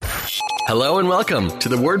Hello and welcome to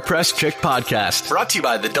the WordPress Chick podcast, brought to you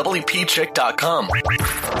by the WPChick.com.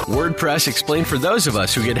 WordPress explained for those of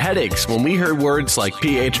us who get headaches when we hear words like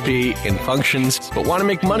PHP and functions, but want to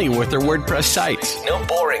make money with their WordPress sites. No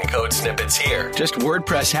boring code snippets here, just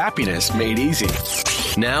WordPress happiness made easy.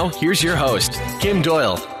 Now, here's your host, Kim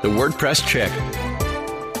Doyle, the WordPress Chick.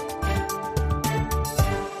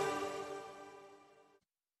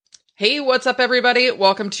 Hey, what's up, everybody?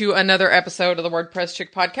 Welcome to another episode of the WordPress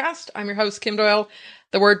Chick podcast. I'm your host, Kim Doyle,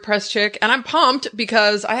 the WordPress Chick, and I'm pumped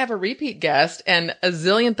because I have a repeat guest and a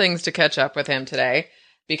zillion things to catch up with him today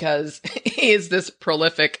because he is this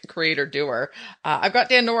prolific creator-doer. I've got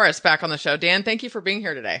Dan Norris back on the show. Dan, thank you for being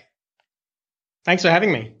here today. Thanks for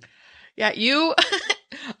having me. Yeah, you...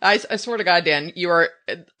 I swear to God, Dan, you are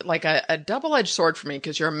like a double-edged sword for me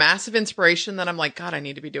because you're a massive inspiration that I'm like, God, I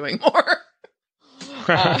need to be doing more.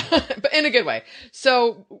 But in a good way.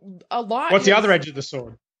 So a lot. What's the other edge of the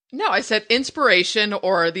sword? No, I said inspiration,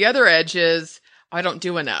 or the other edge is I don't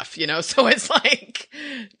do enough, you know? So it's like,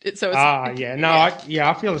 yeah. No, yeah.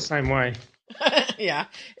 I feel the same way. Yeah.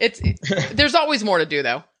 There's always more to do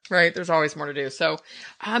though, right? There's always more to do. So,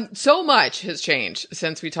 so much has changed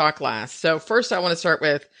since we talked last. So first I want to start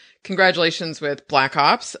with congratulations with Black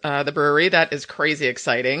Ops, the brewery. That is crazy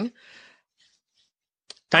exciting.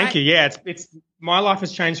 Thank you. Yeah, it's my life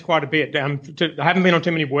has changed quite a bit. I haven't been on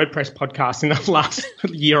too many WordPress podcasts in the last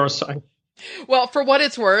year or so. Well, for what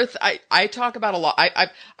it's worth, I talk about a lot.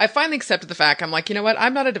 I finally accepted the fact. I'm like, you know what?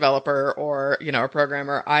 I'm not a developer or, you know, a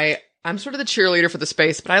programmer. I'm sort of the cheerleader for the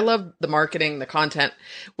space, but I love the marketing, the content,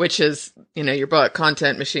 which is, you know, your book,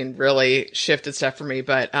 Content Machine, really shifted stuff for me.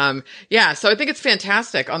 But, yeah, so I think it's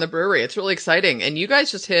fantastic on the brewery. It's really exciting. And you guys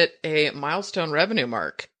just hit a milestone revenue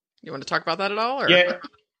mark. You want to talk about that at all? Or? Yeah.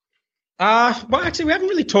 Well, actually, we haven't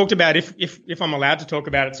really talked about if I'm allowed to talk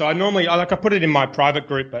about it. So I put it in my private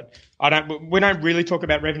group, but we don't really talk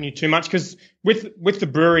about revenue too much because with the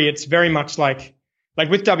brewery, it's very much like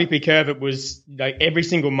with WP Curve, it was like every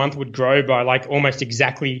single month would grow by like almost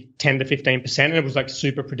exactly 10 to 15%. And it was like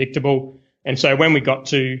super predictable. And so when we got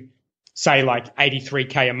to say like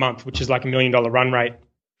 83K a month, which is like $1 million run rate,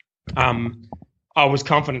 I was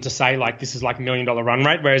confident to say like, this is like $1 million run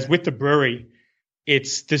rate. Whereas with the brewery,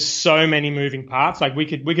 there's so many moving parts. Like we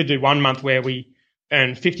could do 1 month where we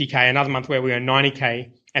earn 50K, another month where we earn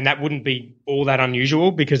 90K, and that wouldn't be all that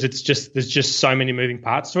unusual because there's just so many moving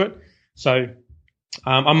parts to it. So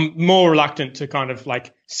I'm more reluctant to kind of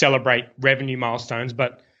like celebrate revenue milestones,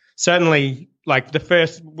 but certainly like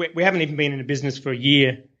we haven't even been in a business for a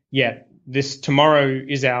year yet. Tomorrow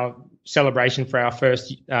is our celebration for our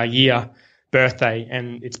first year birthday,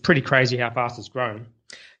 and it's pretty crazy how fast it's grown.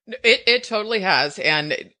 It totally has.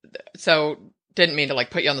 And so didn't mean to like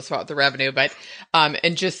put you on the spot with the revenue, but,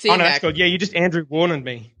 and just seeing that's good. Yeah. You just Andrew warned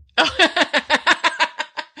me. Well,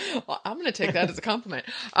 I'm going to take that as a compliment.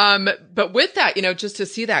 But with that, you know, just to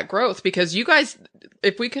see that growth, because you guys,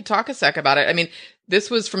 if we could talk a sec about it, I mean, this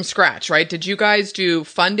was from scratch, right? Did you guys do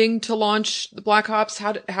funding to launch the Black Ops?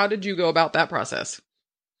 How did you go about that process?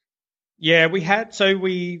 Yeah, we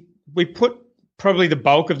put probably the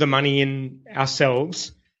bulk of the money in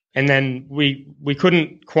ourselves. And then we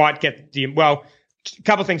couldn't quite get a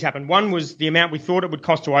couple of things happened. One was the amount we thought it would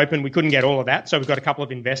cost to open. We couldn't get all of that. So we've got a couple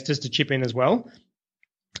of investors to chip in as well.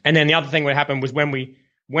 And then the other thing that happened was when we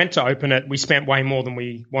went to open it, we spent way more than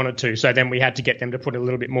we wanted to. So then we had to get them to put a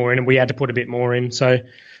little bit more in, and we had to put a bit more in. So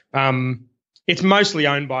it's mostly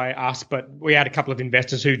owned by us, but we had a couple of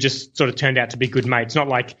investors who just sort of turned out to be good mates, not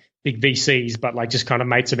like big VCs, but like just kind of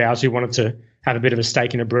mates of ours who wanted to have a bit of a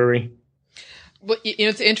stake in a brewery. Well, you know,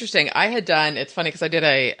 it's interesting. It's funny because I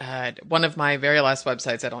did one of my very last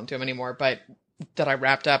websites, I don't do them anymore, but that I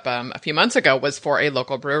wrapped up a few months ago was for a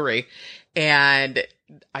local brewery. And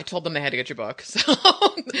I told them they had to get your book. So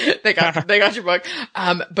they got your book.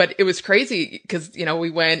 But it was crazy because, you know, we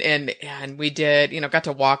went and we did, you know, got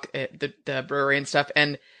to walk the brewery and stuff.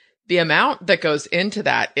 And the amount that goes into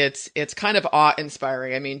that, it's kind of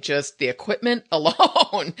awe-inspiring. I mean, just the equipment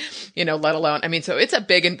alone, you know, let alone, I mean, so it's a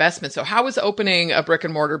big investment. So how is opening a brick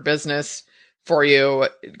and mortar business for you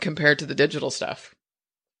compared to the digital stuff?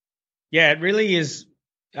 Yeah, it really is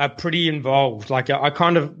pretty involved. Like I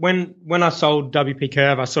kind of, when I sold WP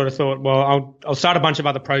Curve, I sort of thought, well, I'll start a bunch of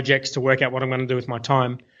other projects to work out what I'm going to do with my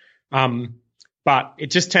time. But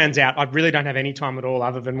it just turns out I really don't have any time at all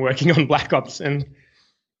other than working on Black Ops, and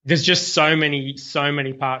there's just so many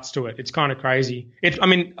parts to it. It's kind of crazy. I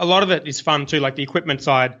mean, a lot of it is fun too, like the equipment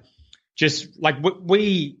side. Just like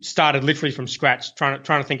we started literally from scratch, trying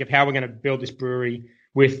to think of how we're going to build this brewery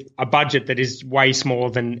with a budget that is way smaller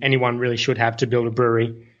than anyone really should have to build a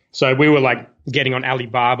brewery. So we were like getting on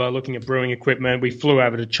Alibaba, looking at brewing equipment. We flew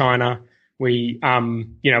over to China. We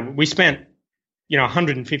we spent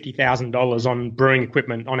 $150,000 on brewing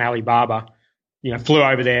equipment on Alibaba. Flew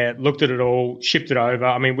over there, looked at it all, shipped it over.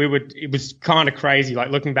 I mean, it was kind of crazy. Like,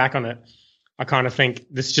 looking back on it, I kind of think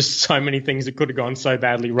there's just so many things that could have gone so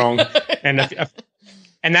badly wrong.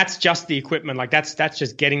 And that's just the equipment. Like, that's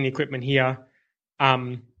just getting the equipment here.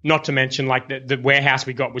 Not to mention, like, the warehouse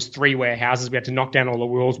we got was 3 warehouses. We had to knock down all the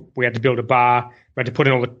walls. We had to build a bar. We had to put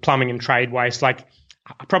in all the plumbing and trade waste. Like,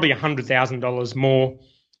 probably $100,000 more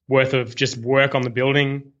worth of just work on the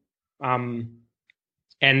building. And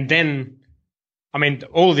then, I mean,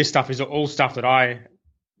 all of this stuff is all stuff that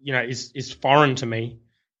is foreign to me.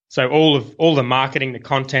 So all the marketing, the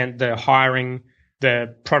content, the hiring,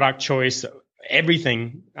 the product choice,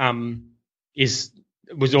 everything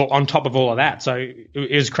was all on top of all of that. So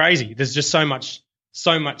it was crazy. There's just so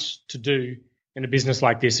much to do in a business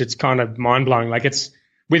like this. It's kind of mind blowing. Like, it's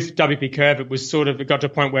with WP Curve, it got to a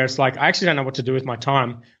point where it's like, I actually don't know what to do with my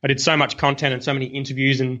time. I did so much content and so many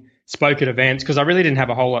interviews and spoke at events because I really didn't have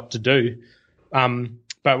a whole lot to do.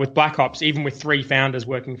 But with Black Ops, even with 3 founders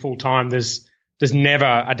working full time, there's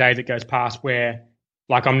never a day that goes past where,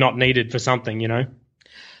 like, I'm not needed for something,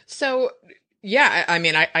 So, yeah, I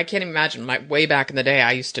mean, I can't even imagine. Way back in the day,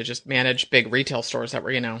 I used to just manage big retail stores that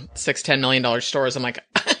were, $6-10 million stores. I'm like,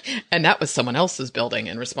 and that was someone else's building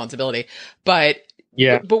and responsibility. But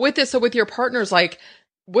yeah, but with this, so with your partners, like,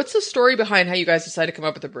 what's the story behind how you guys decided to come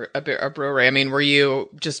up with a brewery? I mean, were you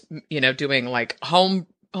just, doing like home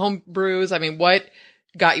brews? I mean, what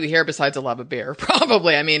got you here besides a love of beer?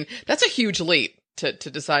 Probably. I mean, that's a huge leap to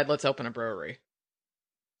decide, let's open a brewery.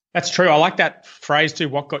 That's true. I like that phrase too.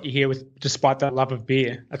 What got you here with despite that love of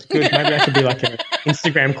beer? That's good. Maybe that could be like an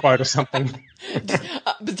Instagram quote or something.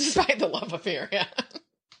 Despite the love of beer, yeah.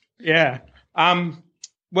 Yeah.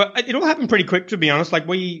 Well, it all happened pretty quick, to be honest. Like,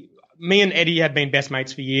 me and Eddie had been best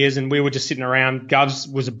mates for years, and we were just sitting around. Govs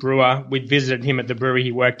was a brewer. We'd visited him at the brewery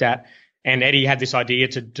he worked at, and Eddie had this idea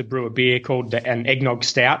to brew a beer called an eggnog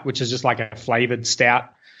stout, which is just like a flavored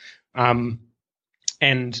stout.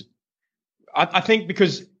 And I think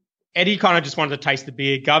because Eddie kind of just wanted to taste the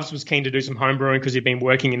beer, Govs was keen to do some home brewing because he'd been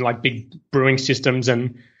working in like big brewing systems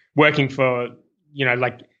and working for,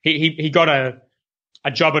 like he got a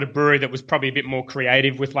job at a brewery that was probably a bit more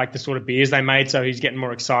creative with like the sort of beers they made. So he's getting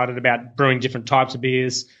more excited about brewing different types of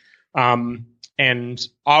beers. And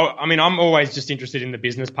I mean, I'm always just interested in the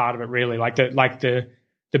business part of it, really. Like the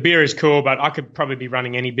beer is cool, but I could probably be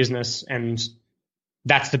running any business, and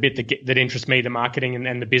that's the bit that interests me, the marketing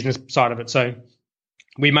and the business side of it. So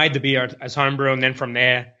we made the beer as homebrew, and then from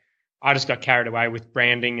there, I just got carried away with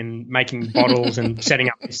branding and making bottles and setting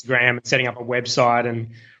up Instagram and setting up a website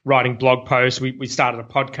and writing blog posts. We started a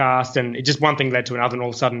podcast, and it just one thing led to another, and all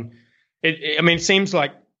of a sudden, it seems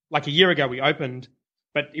like a year ago we opened,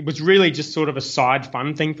 but it was really just sort of a side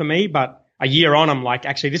fun thing for me. But a year on, I'm like,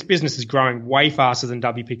 actually, this business is growing way faster than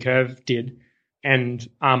WP Curve did, and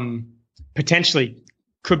potentially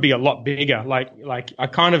could be a lot bigger. Like I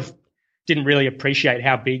kind of didn't really appreciate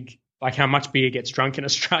how much beer gets drunk in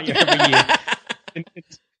Australia every year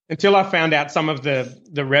until I found out some of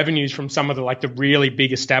the revenues from some of the really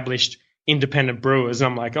big established independent brewers.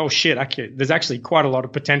 And I'm like, oh shit, there's actually quite a lot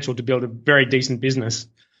of potential to build a very decent business.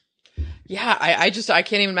 Yeah, I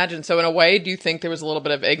can't even imagine. So in a way, do you think there was a little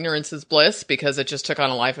bit of ignorance is bliss because it just took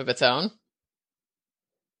on a life of its own?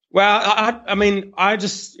 Well, I mean,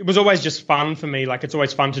 it was always just fun for me. Like, it's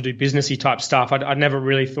always fun to do businessy type stuff. I never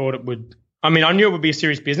really thought it would, I mean, I knew it would be a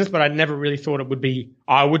serious business, but I never really thought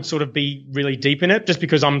I would sort of be really deep in it, just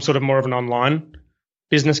because I'm sort of more of an online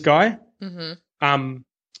business guy. Mm-hmm.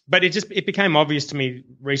 But it became obvious to me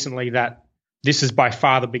recently that this is by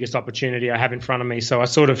far the biggest opportunity I have in front of me. So I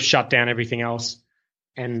sort of shut down everything else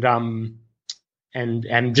and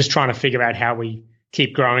just trying to figure out how we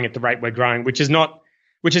keep growing at the rate we're growing, which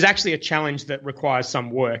is actually a challenge that requires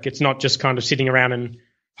some work. It's not just kind of sitting around and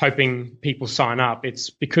hoping people sign up.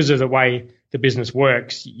 It's because of the way the business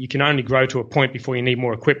works. You can only grow to a point before you need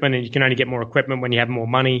more equipment, and you can only get more equipment when you have more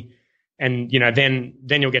money. And, then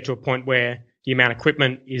you'll get to a point where the amount of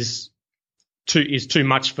equipment is too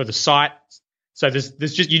much for the site. So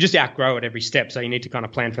you just outgrow it every step. So you need to kind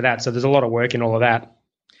of plan for that. So there's a lot of work in all of that.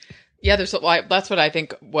 Yeah, that's what I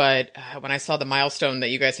think. When I saw the milestone that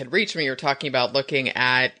you guys had reached, when you were talking about looking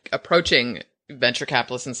at approaching venture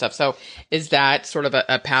capitalists and stuff. So is that sort of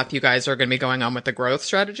a path you guys are going to be going on with the growth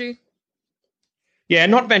strategy? Yeah,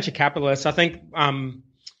 not venture capitalists. I think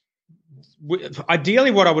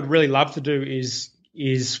ideally what I would really love to do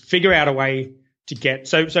is figure out a way to get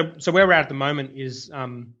so where we're at the moment is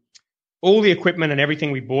all the equipment and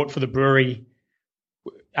everything we bought for the brewery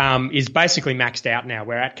is basically maxed out now.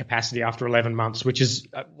 We're at capacity after 11 months, which is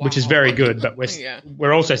very good. But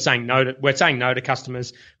we're also saying no to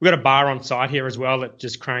customers. We've got a bar on site here as well that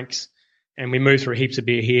just cranks, and we move through heaps of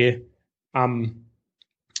beer here.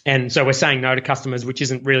 And so we're saying no to customers, which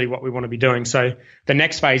isn't really what we want to be doing. So the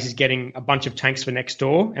next phase is getting a bunch of tanks for next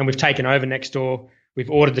door, and we've taken over next door. We've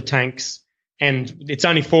ordered the tanks, and it's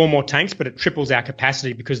only 4 more tanks, but it triples our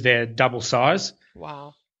capacity because they're double size.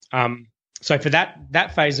 Wow. So for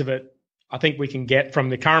that phase of it, I think we can get from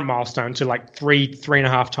the current milestone to like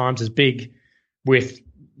 3.5 times as big with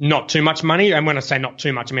not too much money. And when I say not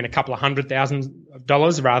too much, I mean a couple of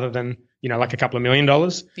 $100,000 rather than, like a couple of $1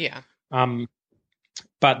 million. Yeah.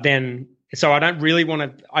 But then, so I don't really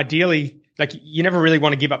want to, ideally, like you never really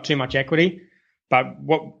want to give up too much equity. But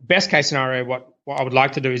best case scenario, what I would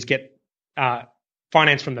like to do is get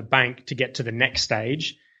finance from the bank to get to the next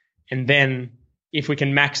stage. And then if we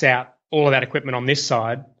can max out all of that equipment on this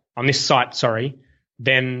site,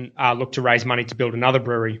 then look to raise money to build another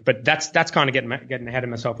brewery. But that's kind of getting ahead of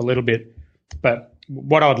myself a little bit. But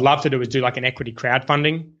what I would love to do is do like an equity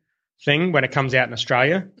crowdfunding thing when it comes out in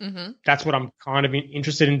Australia. Mm-hmm. That's what I'm kind of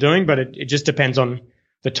interested in doing, but it just depends on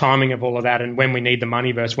the timing of all of that and when we need the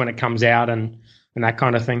money versus when it comes out and that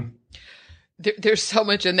kind of thing. There's so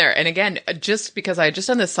much in there. And again, just because I just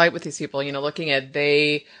on the site with these people, looking at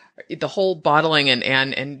the whole bottling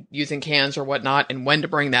and using cans or whatnot and when to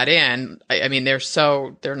bring that in. I mean,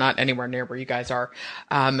 they're not anywhere near where you guys are.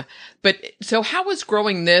 But so how is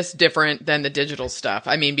growing this different than the digital stuff?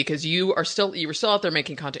 I mean, because you were still out there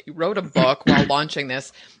making content. You wrote a book while launching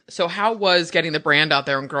this. So how was getting the brand out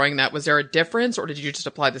there and growing that? Was there a difference, or did you just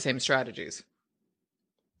apply the same strategies?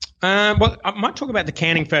 Well, I might talk about the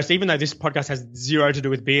canning first, even though this podcast has zero to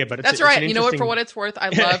do with beer. But that's right. You know what? For what it's worth, I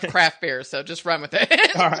love craft beer, so just run with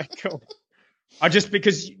it. All right, cool.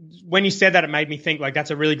 Because when you said that, it made me think like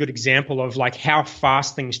that's a really good example of like how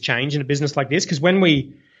fast things change in a business like this. Because when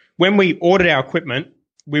we ordered our equipment,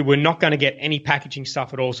 we were not going to get any packaging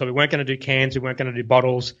stuff at all. So we weren't going to do cans, we weren't going to do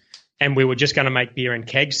bottles, and we were just going to make beer in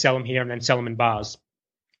kegs, sell them here, and then sell them in bars.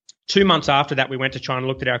 2 months after that, we went to China and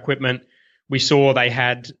looked at our equipment. We saw they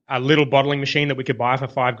had a little bottling machine that we could buy for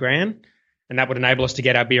 $5,000, and that would enable us to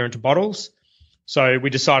get our beer into bottles. So we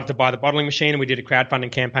decided to buy the bottling machine, and we did a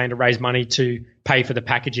crowdfunding campaign to raise money to pay for the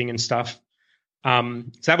packaging and stuff. So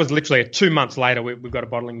that was literally 2 months later, we've got a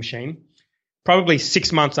bottling machine. Probably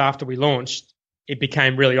 6 months after we launched, it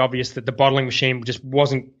became really obvious that the bottling machine just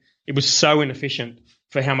wasn't – it was so inefficient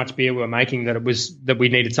for how much beer we were making that we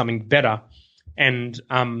needed something better. And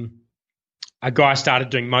a guy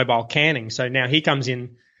started doing mobile canning. So now he comes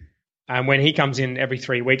in, and when he comes in every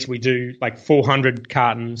 3 weeks, we do like 400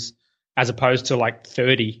 cartons as opposed to like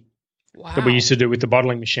 30 that we used to do with the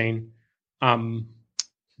bottling machine.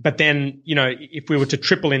 But then, if we were to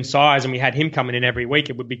triple in size and we had him coming in every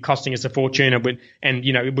week, it would be costing us a fortune. It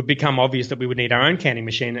would become obvious that we would need our own canning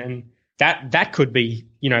machine. And that could be,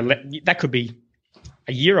 that could be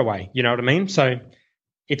a year away. You know what I mean? So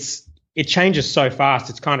it changes so fast.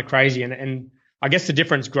 It's kind of crazy. And I guess the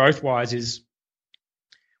difference growth-wise is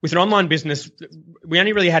with an online business, we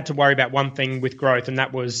only really had to worry about one thing with growth, and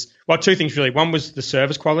that was, well, two things really. One was the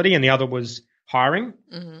service quality and the other was hiring.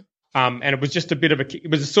 Mm-hmm. And it was just it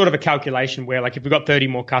was a sort of a calculation where like if we got 30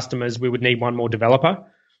 more customers, we would need one more developer.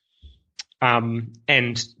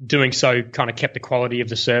 And doing so kind of kept the quality of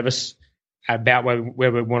the service about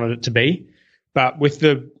where we wanted it to be. But with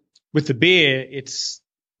the beer, it's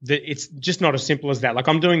just not as simple as that. Like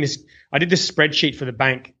I did this spreadsheet for the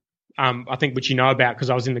bank, I think, which you know about because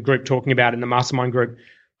I was in the group talking about it in the mastermind group.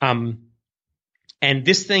 And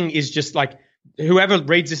this thing is just like, whoever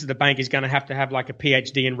reads this at the bank is going to have like a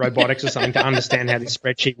PhD in robotics or something to understand how this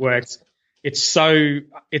spreadsheet works. It's so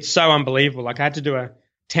unbelievable. Like I had to do a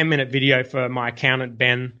 10-minute video for my accountant,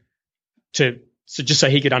 Ben, just so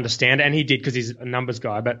he could understand it. And he did because he's a numbers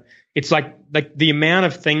guy. But it's like the amount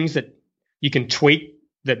of things that you can tweak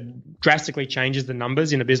that drastically changes the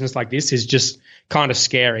numbers in a business like this is just kind of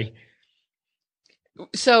scary.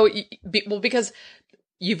 So, because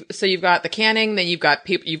you've got the canning, then you've got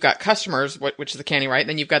people, you've got customers, which is the canning, right?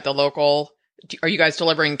 Then you've got the local. Are you guys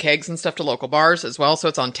delivering kegs and stuff to local bars as well? So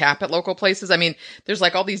it's on tap at local places. I mean, there's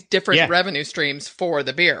like all these different revenue streams for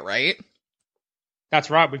the beer, right?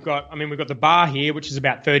 That's right. We've got the bar here, which is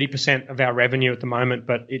about 30% of our revenue at the moment,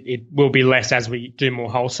 but it will be less as we do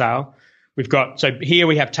more wholesale. So here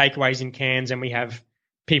we have takeaways in cans, and we have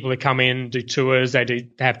people who come in, do tours, they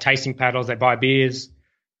have tasting paddles, they buy beers.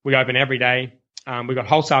 We open every day. We've got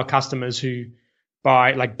wholesale customers who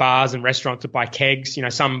buy, like bars and restaurants that buy kegs.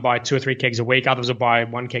 Some buy 2 or 3 kegs a week. Others will buy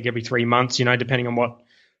 1 keg every 3 months, depending on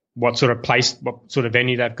what sort of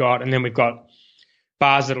venue they've got. And then we've got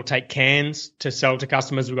bars that'll take cans to sell to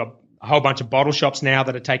customers. We've got a whole bunch of bottle shops now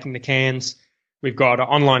that are taking the cans. We've got an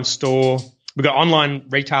online store. We've got online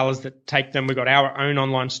retailers that take them. We've got our own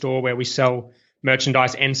online store where we sell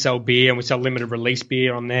merchandise and sell beer, and we sell limited release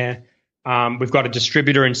beer on there. We've got a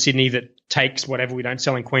distributor in Sydney that takes whatever we don't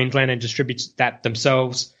sell in Queensland and distributes that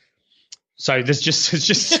themselves. So there's just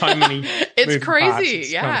so many. It's crazy. Parts.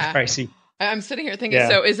 It's yeah. kind of crazy. I'm sitting here thinking,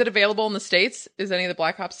 so is it available in the States? Is any of the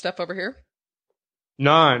Black Ops stuff over here?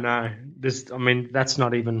 No. It's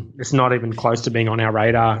not even close to being on our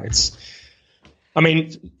radar.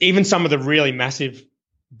 Even some of the really massive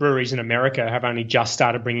breweries in America have only just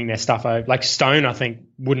started bringing their stuff over. Like Stone, I think,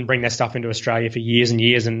 wouldn't bring their stuff into Australia for years and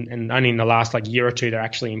years, and only in the last year or two they're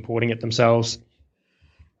actually importing it themselves.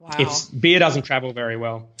 Wow. Beer doesn't travel very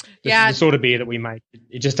well. The sort of beer that we make,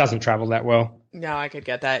 it just doesn't travel that well. No, I could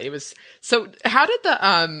get that. It was so. How did the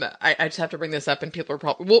I just have to bring this up, and people are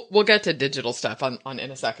probably we'll get to digital stuff on in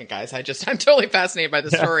a second, guys. I'm totally fascinated by the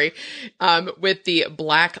story. With the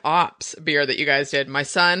Black Ops beer that you guys did. My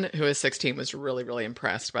son, who is 16, was really, really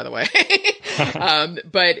impressed, by the way.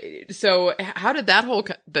 But so how did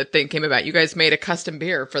the thing came about? You guys made a custom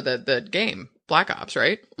beer for the game Black Ops,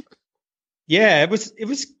 right? Yeah, it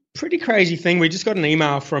was pretty crazy thing. We just got an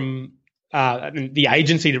email from the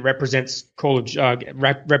agency that represents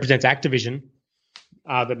represents Activision,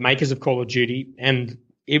 the makers of Call of Duty, and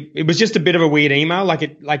it was just a bit of a weird email. Like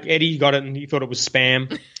Eddie got it and he thought it was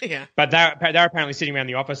spam. Yeah. But they're apparently sitting around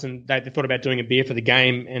the office and they thought about doing a beer for the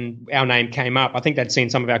game, and our name came up. I think they'd seen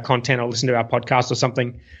some of our content or listened to our podcast or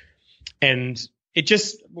something, and we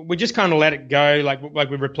just kind of let it go. Like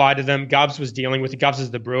we replied to them. Govs was dealing with it. Govs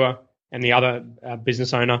is the brewer and the other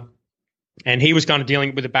business owner. And he was kind of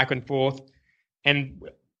dealing with it back and forth. And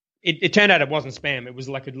it turned out it wasn't spam. It was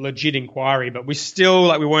like a legit inquiry, but we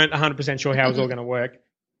still we weren't 100% sure how it was all going to work.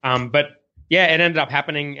 But yeah, it ended up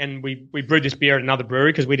happening, and we brewed this beer at another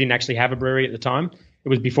brewery because we didn't actually have a brewery at the time. It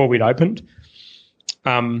was before we'd opened.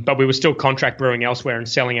 But we were still contract brewing elsewhere and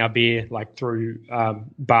selling our beer through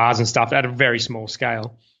bars and stuff at a very small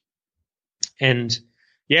scale. And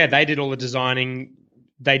yeah, they did all the designing.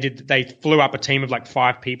 They flew up a team of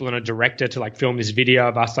 5 people and a director to film this video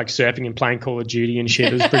of us surfing and playing Call of Duty and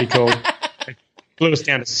shit. It was pretty cool. They flew us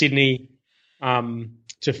down to Sydney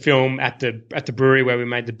to film at the brewery where we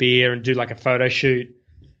made the beer and do a photo shoot.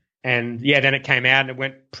 And yeah, then it came out and it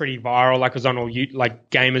went pretty viral. It was on all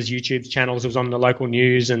gamers YouTube channels. It was on the local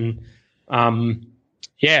news, and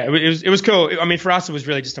yeah, it was cool. I mean, for us, it was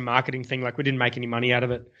really just a marketing thing. We didn't make any money out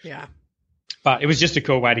of it. Yeah. But it was just a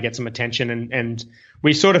cool way to get some attention, and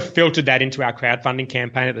we sort of filtered that into our crowdfunding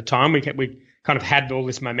campaign at the time. We kind of had all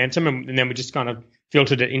this momentum, and then we just kind of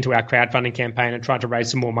filtered it into our crowdfunding campaign and tried to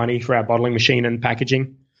raise some more money for our bottling machine and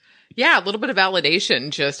packaging. Yeah, a little bit of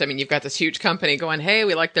validation. You've got this huge company going, hey,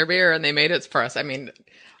 we like their beer, and they made it for us. I mean,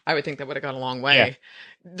 I would think that would have gone a long way.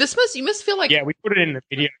 Yeah. You must feel like... Yeah, we put it in the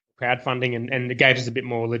video crowdfunding, and it gave us a bit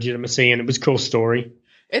more legitimacy, and it was a cool story.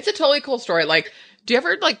 It's a totally cool story. Do you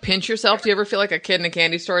ever pinch yourself? Do you ever feel like a kid in a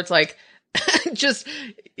candy store? It's just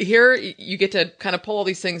here you get to kind of pull all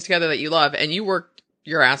these things together that you love, and you worked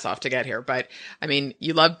your ass off to get here. But I mean,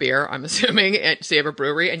 you love beer, I'm assuming, and so you have a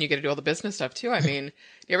brewery and you get to do all the business stuff too. I mean, do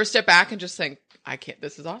you ever step back and just think,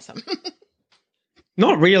 this is awesome?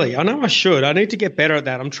 Not really. I know I should. I need to get better at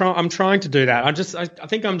that. I'm trying to do that. I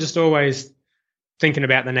think I'm just always thinking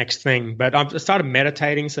about the next thing, but I've started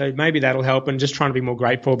meditating, so maybe that'll help, and just trying to be more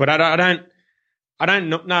grateful. But I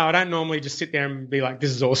don't normally just sit there and be like,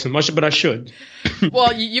 this is awesome. But I should.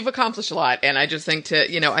 Well, you've accomplished a lot. And I just think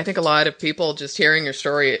I think a lot of people just hearing your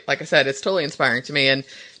story, like I said, it's totally inspiring to me, and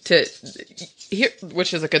to hear,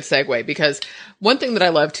 which is a good segue, because one thing that I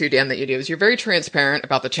love too, Dan, that you do is you're very transparent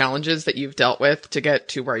about the challenges that you've dealt with to get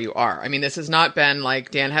to where you are. I mean, this has not been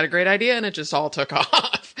Dan had a great idea and it just all took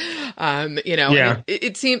off. Yeah.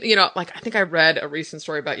 It seemed, I think I read a recent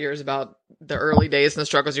story about yours about the early days and the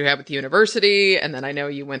struggles you had with the university. And then I know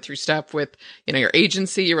you went through stuff with, your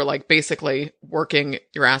agency. You were basically working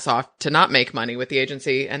your ass off to not make money with the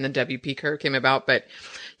agency. And then WPCP came about. But,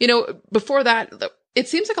 before that, it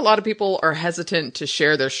seems like a lot of people are hesitant to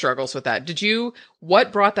share their struggles with that.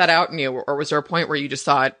 What brought that out in you? Or was there a point where you just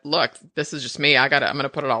thought, look, this is just me. I'm going to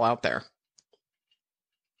put it all out there?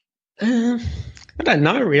 I don't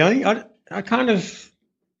know, really. Are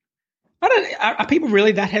people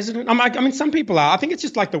really that hesitant? I mean, some people are. I think it's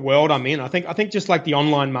just the world I'm in. I think just the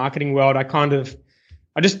online marketing world, I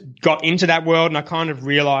just got into that world, and I kind of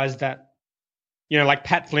realized that,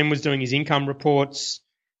 Pat Flynn was doing his income reports,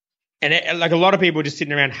 and a lot of people were just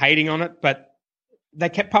sitting around hating on it, but they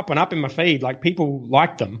kept popping up in my feed. People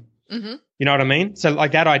liked them. Mm-hmm. You know what I mean? So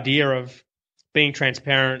like that idea of being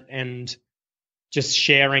transparent and just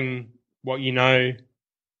sharing what you know,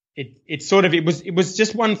 it was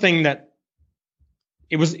just one thing that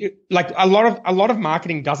like a lot of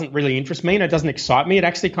marketing doesn't really interest me and it doesn't excite me. It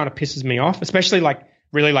actually kind of pisses me off, especially like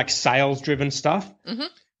really like sales driven stuff. Mm-hmm.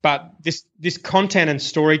 But this content and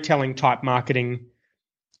storytelling type marketing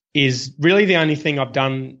is really the only thing I've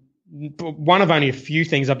done. One of only a few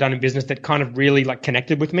things I've done in business that kind of really like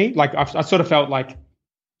connected with me. Like I sort of felt like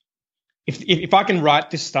if I can write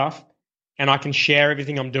this stuff and I can share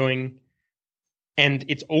everything I'm doing and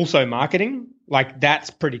it's also marketing, like that's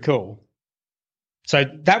pretty cool. So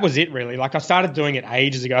that was it really. Like I started doing it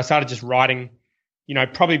ages ago. I started just writing,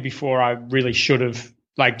 probably before I really should have,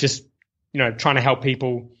 like just, trying to help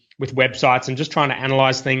people with websites and just trying to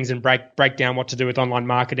analyze things and break down what to do with online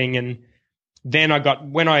marketing. And then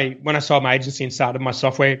when I sold my agency and started my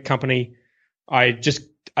software company, I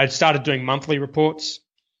started doing monthly reports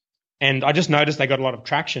and I just noticed they got a lot of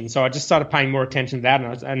traction. So I just started paying more attention to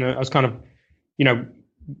that. And I was kind of,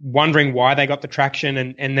 wondering why they got the traction.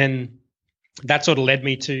 And then that sort of led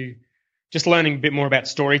me to just learning a bit more about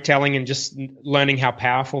storytelling and just learning how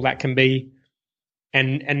powerful that can be.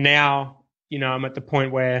 And now, I'm at the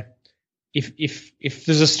point where if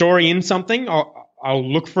there's a story in something,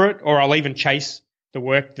 I'll look for it or I'll even chase the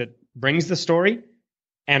work that brings the story.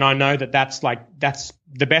 And I know that's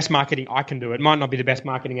the best marketing I can do. It might not be the best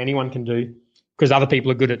marketing anyone can do because other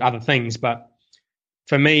people are good at other things. But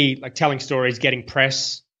for me, like telling stories, getting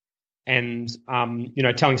press, and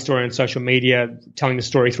telling story on social media, telling the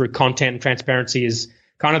story through content and transparency is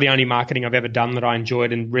kind of the only marketing I've ever done that I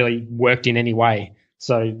enjoyed and really worked in any way.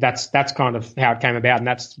 So that's kind of how it came about, and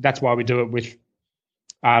that's why we do it with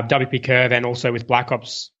WP Curve and also with Black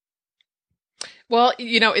Ops. Well,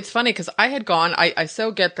 it's funny because I had gone. I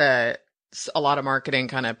so get that a lot of marketing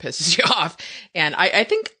kind of pisses you off, and I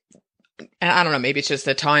think, and I don't know, maybe it's just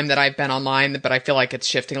the time that I've been online, but I feel like it's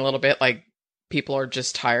shifting a little bit. Like people are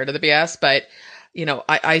just tired of the BS, but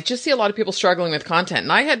I just see a lot of people struggling with content.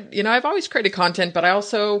 And I had, I've always created content, but I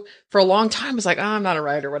also for a long time was like, oh, I'm not a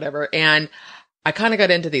writer or whatever. And I kind of got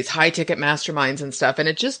into these high ticket masterminds and stuff. And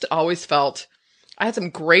it just always felt I had some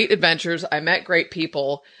great adventures. I met great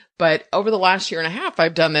people, but over the last year and a half,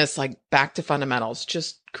 I've done this like back to fundamentals,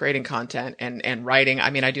 just creating content and writing. I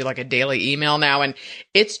mean, I do like a daily email now and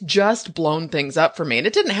it's just blown things up for me. And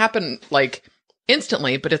it didn't happen like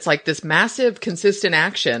instantly, but it's like this massive consistent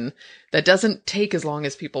action that doesn't take as long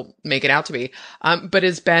as people make it out to be, but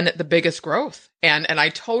has been the biggest growth. And I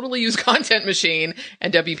totally use Content Machine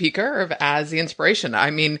and WP Curve as the inspiration.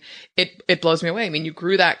 I mean, it blows me away. I mean, you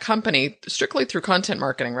grew that company strictly through content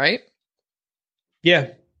marketing, right? Yeah.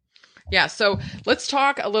 Yeah. So let's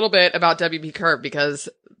talk a little bit about WP Curve because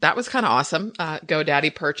that was kind of awesome.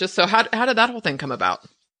 GoDaddy purchase. So how did that whole thing come about?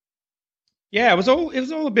 Yeah, it was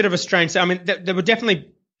all a bit of a strange. I mean, there were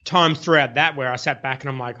definitely times throughout that where I sat back and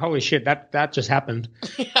I'm like, holy shit, that just happened.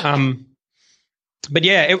 Yeah. But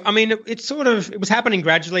yeah, it was happening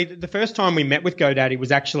gradually. The first time we met with GoDaddy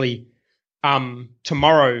was actually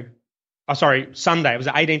Sunday. It was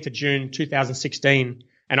the 18th of June, 2016.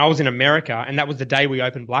 And I was in America and that was the day we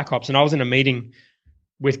opened Black Ops. And I was in a meeting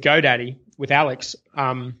with GoDaddy, with Alex,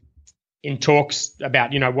 in talks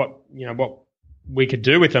about, what we could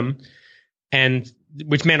do with them. And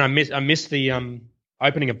which meant I missed the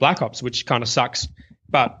opening of Black Ops, which kind of sucks.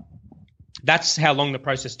 But that's how long the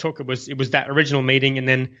process took. It was that original meeting, and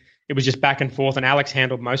then it was just back and forth. And Alex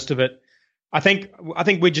handled most of it. I think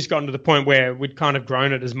we'd just gotten to the point where we'd kind of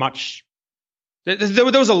grown it as much. There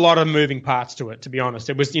was a lot of moving parts to it, to be honest.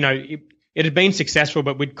 It was it had been successful,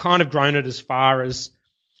 but we'd kind of grown it as far as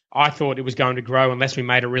I thought it was going to grow, unless we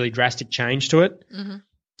made a really drastic change to it.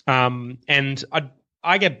 Mm-hmm. And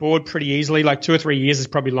I get bored pretty easily. Like 2 or 3 years is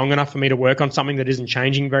probably long enough for me to work on something that isn't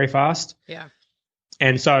changing very fast. Yeah.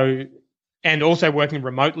 And also working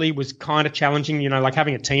remotely was kind of challenging, like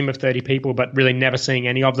having a team of 30 people, but really never seeing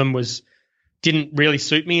any of them didn't really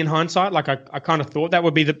suit me in hindsight. Like I kind of thought that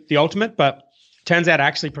would be the ultimate, but turns out I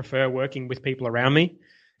actually prefer working with people around me.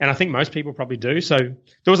 And I think most people probably do. So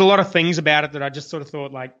there was a lot of things about it that I just sort of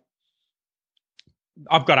thought like,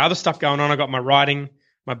 I've got other stuff going on. I got my writing,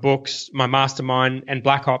 my books, my mastermind, and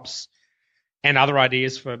Black Ops, and other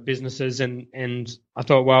ideas for businesses. And I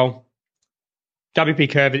thought, well,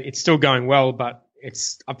 WP Curve, it's still going well, but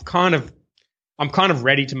I'm kind of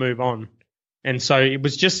ready to move on. And so it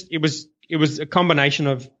was a combination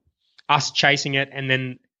of us chasing it, and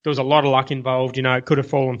then there was a lot of luck involved. It could have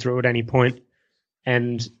fallen through at any point,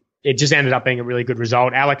 and it just ended up being a really good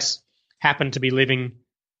result. Alex happened to be living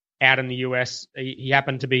out in the US. He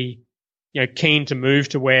happened to be keen to move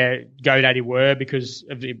to where GoDaddy were because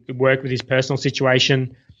of it worked with his personal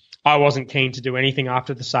situation. I wasn't keen to do anything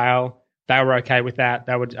after the sale. They were okay with that.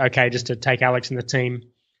 They were okay just to take Alex and the team.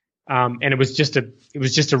 And it was just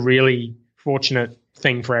a really fortunate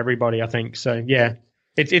thing for everybody, I think. So yeah,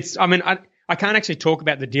 I can't actually talk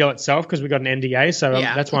about the deal itself because we got an NDA, so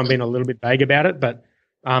that's why I'm being a little bit vague about it. But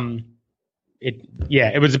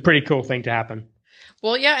it was a pretty cool thing to happen.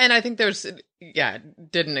 Well, yeah, and I think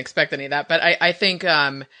didn't expect any of that, but I think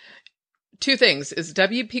two things is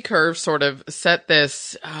WP Curve sort of set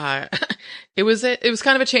this. It was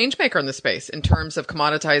kind of a change maker in the space in terms of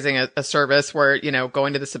commoditizing a service where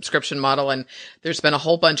going to the subscription model, and there's been a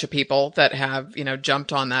whole bunch of people that have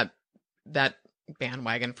jumped on that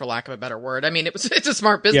bandwagon, for lack of a better word. I mean, it's a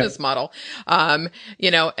smart business model. And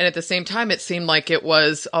at the same time, it seemed like it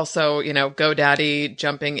was also, GoDaddy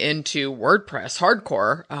jumping into WordPress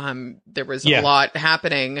hardcore. There was a lot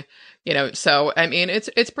happening, so, I mean,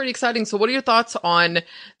 it's pretty exciting. So what are your thoughts on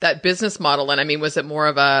that business model? And I mean, was it more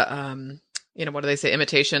of a, what do they say?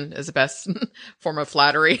 Imitation is the best form of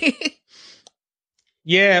flattery.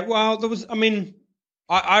 Yeah. Well,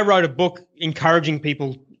 I wrote a book encouraging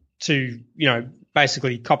people to,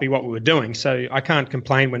 basically copy what we were doing. So I can't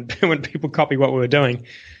complain when people copy what we were doing.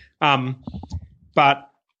 But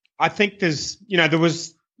I think there's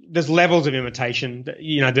levels of imitation.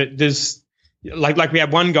 There's like we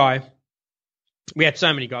had one guy. We had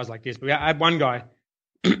so many guys like this, but we had one guy,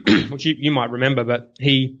 which you might remember, but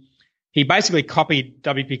he basically copied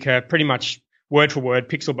WP Curve pretty much word for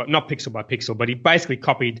word, not pixel by pixel, but he basically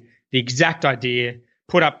copied the exact idea,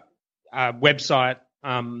 put up a website.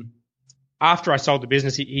 After I sold the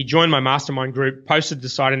business, he joined my mastermind group, posted the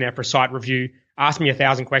site in there for a site review, asked me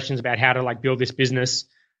 1,000 questions about how to build this business.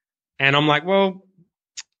 And I'm like, well,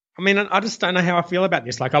 I mean, I just don't know how I feel about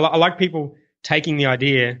this. Like, I like people taking the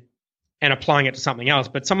idea and applying it to something else,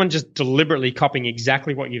 but someone just deliberately copying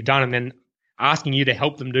exactly what you've done and then asking you to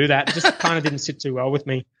help them do that just kind of didn't sit too well with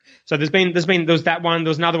me. So there was that one. There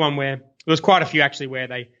was another one where there was quite a few actually where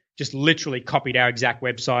they just literally copied our exact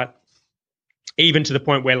website, even to the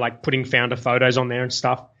point where putting founder photos on there and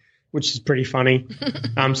stuff, which is pretty funny.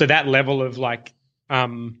 So that level of that's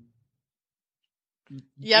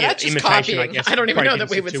just copying. I don't even know that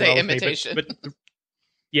we would say imitation. But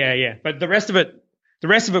But the rest of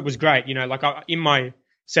it was great. In my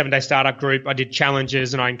 7-day startup group, I did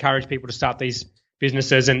challenges and I encouraged people to start these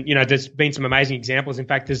businesses. And, there's been some amazing examples. In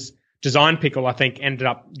fact, there's Design Pickle, I think, ended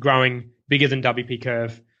up growing bigger than WP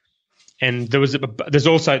Curve. And there's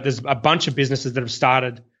a bunch of businesses that have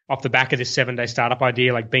started off the back of this 7-day startup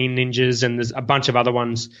idea, like Bean Ninjas, and there's a bunch of other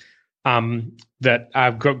ones that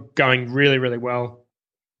are going really, really well.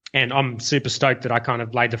 And I'm super stoked that I kind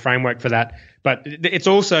of laid the framework for that. But it's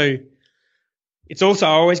also I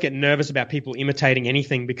always get nervous about people imitating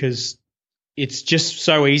anything because it's just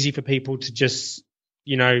so easy for people to just,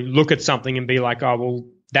 look at something and be like, oh, well,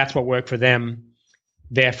 that's what worked for them.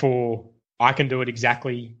 Therefore, I can do it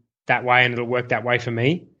exactly that way and it'll work that way for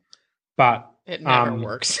me. But it never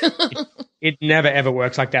works. it never ever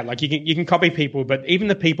works like that. Like you can copy people, but even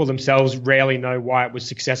the people themselves rarely know why it was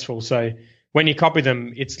successful. So when you copy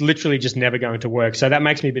them, it's literally just never going to work. So that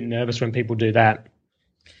makes me a bit nervous when people do that.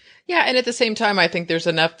 Yeah, and at the same time, I think there's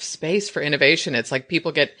enough space for innovation. It's like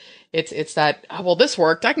people it's that, oh, well, this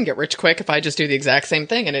worked. I can get rich quick if I just do the exact same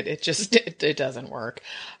thing, and it doesn't work.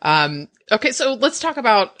 Okay, so let's talk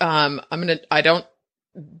about. I don't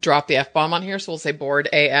drop the F-bomb on here, so we'll say bored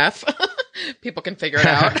AF. People can figure it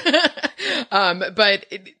out.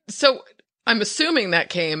 So I'm assuming that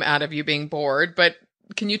came out of you being bored, but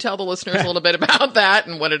can you tell the listeners a little bit about that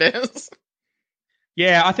and what it is?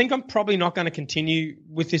 Yeah, I think I'm probably not going to continue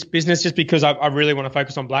with this business just because I really want to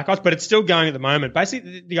focus on Black Ops, but it's still going at the moment.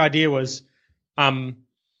 Basically, the idea was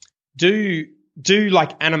do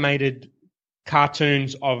animated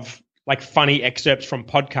cartoons of funny excerpts from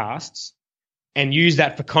podcasts and use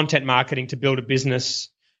that for content marketing to build a business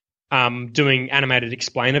doing animated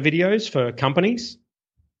explainer videos for companies.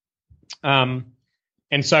 And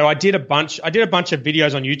so I did a bunch of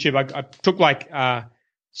videos on YouTube. I took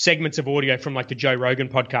segments of audio from the Joe Rogan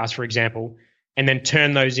podcast, for example, and then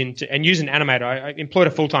turn those into and use an animator. I employed a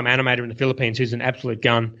full-time animator in the Philippines who's an absolute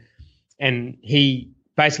gun, and he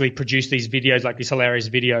basically produced these videos, these hilarious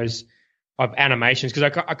videos of animations.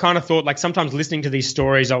 Because I kind of thought, sometimes listening to these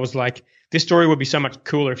stories, I was like, this story would be so much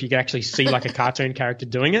cooler if you could actually see a cartoon character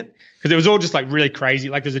doing it. Because it was all just really crazy.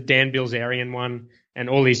 There's a Dan Bilzerian one and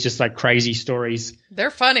all these just crazy stories. They're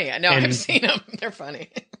funny. I know. I've seen them. They're funny.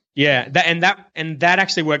 Yeah, that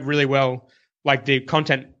actually worked really well. The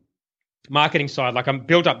content marketing side, I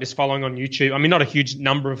built up this following on YouTube. I mean, not a huge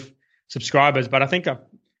number of subscribers, but I think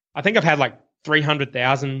I've had like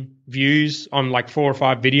 300,000 views on like 4 or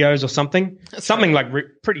 5 videos or something. That's something right. like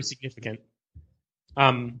pretty significant.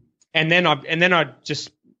 And then I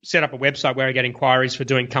just set up a website where I get inquiries for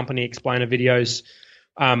doing company explainer videos.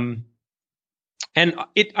 And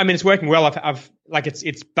it's working well.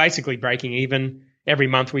 It's basically breaking even. Every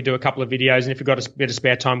month we do a couple of videos, and if we've got a bit of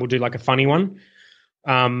spare time, we'll do like a funny one.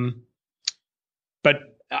 But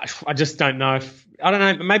I just don't know I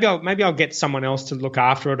don't know. Maybe I'll get someone else to look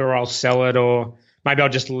after it, or I'll sell it, or maybe I'll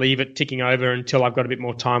just leave it ticking over until I've got a bit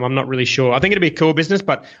more time. I'm not really sure. I think it'd be a cool business,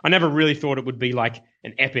 but I never really thought it would be like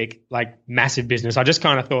an epic, like massive business. I just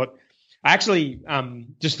kind of thought, I actually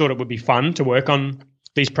just thought it would be fun to work on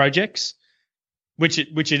these projects, which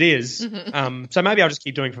it is. Mm-hmm. So maybe I'll just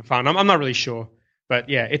keep doing it for fun. I'm not really sure, but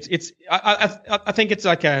yeah, I think it's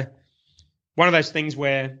like one of those things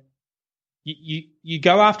where you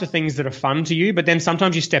go after things that are fun to you, but then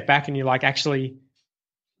sometimes you step back and you're like, actually,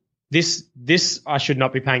 this I should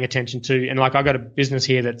not be paying attention to. And like, I got a business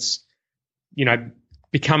here that's,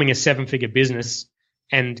 becoming a 7-figure business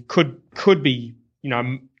and could be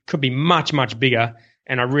much, much bigger.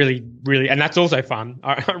 And I really, and that's also fun.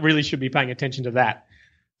 I really should be paying attention to that.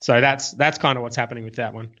 So that's kind of what's happening with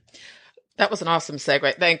that one. That was an awesome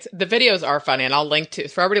segue. Thanks. The videos are funny, and I'll link to,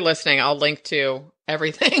 for everybody listening, I'll link to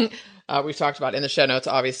everything we've talked about in the show notes,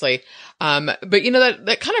 obviously. But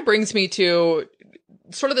that kind of brings me to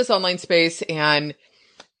sort of this online space, and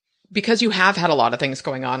because you have had a lot of things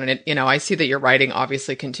going on, and I see that your writing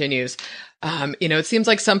obviously continues. It seems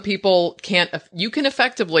like some people you can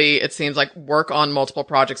effectively, it seems like, work on multiple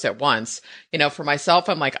projects at once. For myself,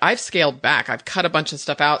 I'm like, I've scaled back. I've cut a bunch of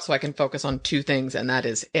stuff out so I can focus on 2 things, and that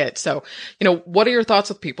is it. So, what are your thoughts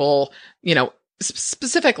with people,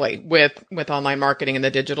 specifically with online marketing in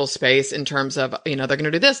the digital space, in terms of, they're going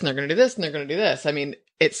to do this and they're going to do this and they're going to do this. I mean,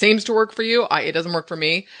 it seems to work for you. It doesn't work for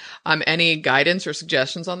me. Any guidance or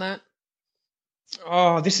suggestions on that?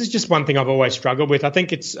 Oh, this is just one thing I've always struggled with. I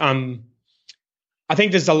think I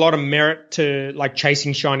think there's a lot of merit to like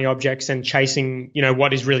chasing shiny objects and chasing,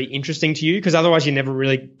 what is really interesting to you, because otherwise you're never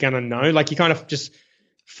really going to know. Like, you kind of just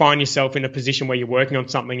find yourself in a position where you're working on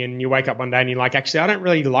something and you wake up one day and you're like, actually, I don't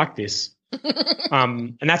really like this.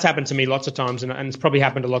 And that's happened to me lots of times, and it's probably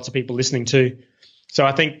happened to lots of people listening too. So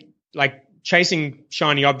I think like chasing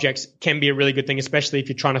shiny objects can be a really good thing, especially if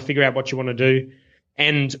you're trying to figure out what you want to do.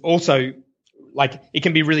 And also, like, it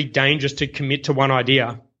can be really dangerous to commit to one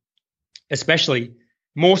idea, especially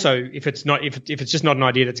more so if it's just not an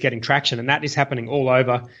idea that's getting traction. And that is happening all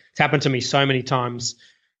over. It's happened to me so many times.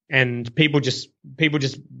 And people just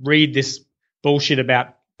read this bullshit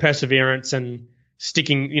about perseverance and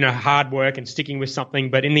sticking, hard work and sticking with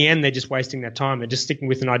something. But in the end, they're just wasting their time. They're just sticking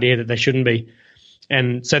with an idea that they shouldn't be.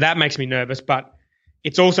 And so that makes me nervous. But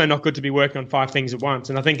it's also not good to be working on 5 things at once.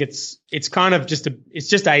 And I think it's kind of just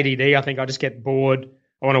ADD. I think I just get bored.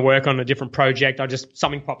 I want to work on a different project.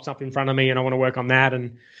 Something pops up in front of me and I want to work on that.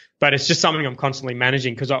 But it's just something I'm constantly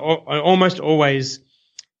managing, because I almost always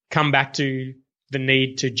come back to the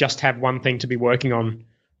need to just have one thing to be working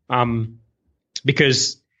on.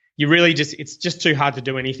 Because you really it's just too hard to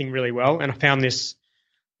do anything really well. And I find this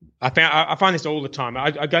all the time.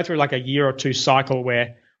 I go through like a year or 2 cycle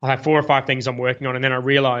where I have 4 or 5 things I'm working on, and then I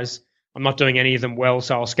realize I'm not doing any of them well.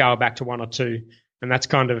 So I'll scale back to 1 or 2. And that's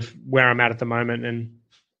kind of where I'm at the moment. And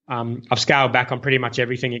I've scaled back on pretty much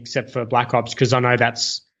everything except for Black Ops, because I know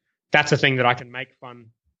that's a thing that I can make fun,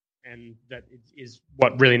 and that is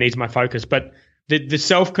what really needs my focus. But the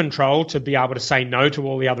self-control to be able to say no to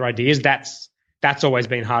all the other ideas, that's always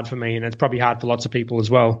been hard for me, and it's probably hard for lots of people as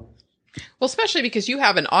well. Well, especially because you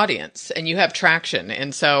have an audience and you have traction.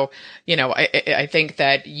 And so, I think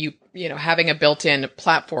that having a built-in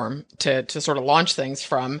platform to sort of launch things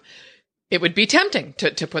from, it would be tempting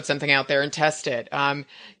to put something out there and test it. I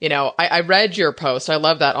read your post. I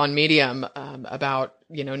love that on Medium, about,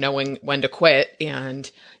 knowing when to quit. And,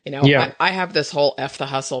 Yeah. I have this whole F the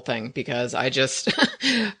hustle thing, because I just,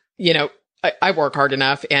 I work hard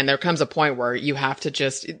enough, and there comes a point where you have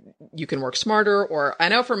to you can work smarter, or I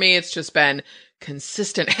know for me, it's just been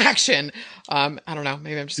consistent action. I don't know,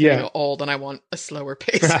 maybe I'm just getting old and I want a slower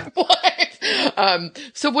pace of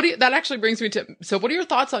life. So that actually brings me to, so what are your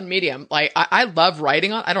thoughts on Medium? Like, I love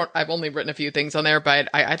writing on, I've only written a few things on there, but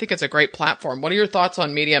I think it's a great platform. What are your thoughts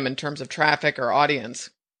on Medium in terms of traffic or audience?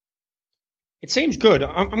 It seems good.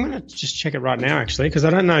 I'm going to just check it right now, actually, because I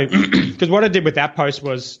don't know. Because what I did with that post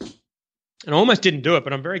was, and I almost didn't do it,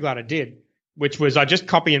 but I'm very glad I did, which was I just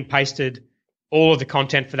copy and pasted all of the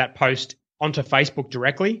content for that post onto Facebook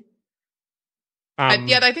directly. I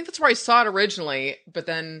think that's where I saw it originally, but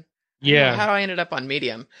then Yeah. How I ended up on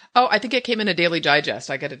Medium. Oh, I think it came in a daily digest.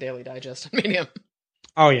 I get a daily digest on Medium.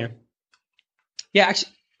 Oh, yeah. Yeah,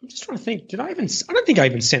 actually, I'm just trying to think. I don't think I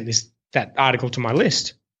even sent that article to my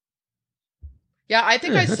list. Yeah, I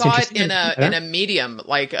think I that's saw it interesting. in a Medium.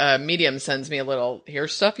 Like Medium sends me a little,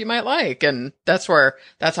 here's stuff you might like, and that's how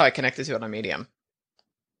I connected to it on Medium.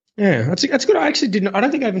 Yeah, that's good. I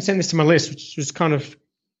don't think I even sent this to my list, which was kind of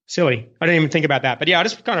silly. I didn't even think about that. But yeah, I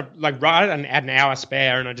just kind of like write it and had an hour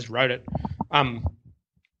spare, and I just wrote it.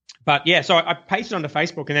 But yeah, so I pasted it onto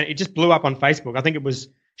Facebook, and then it just blew up on Facebook. I think it was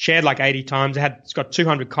shared like 80 times. It's got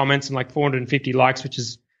 200 comments and like 450 likes, which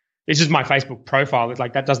is my Facebook profile. It's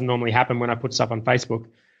like that doesn't normally happen when I put stuff on Facebook.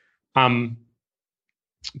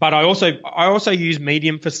 But I also use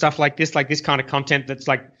Medium for stuff like this kind of content that's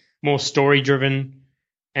like more story driven,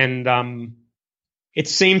 and it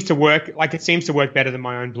seems to work. Like it seems to work better than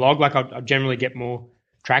my own blog. Like I generally get more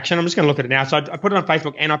traction. I'm just going to look at it now. So I put it on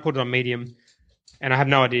Facebook and I put it on Medium, and I have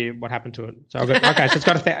no idea what happened to it. So I've got okay. So it's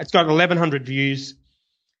got 1,100 views,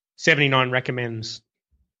 79 recommends,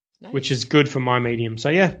 nice. Which is good for my Medium. So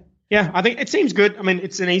yeah, I think it seems good. I mean,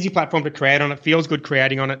 it's an easy platform to create on. It feels good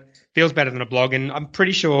creating on it. Feels better than a blog, and I'm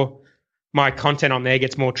pretty sure my content on there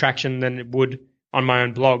gets more traction than it would on my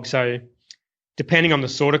own blog. So depending on the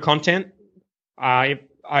sort of content, I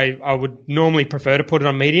would normally prefer to put it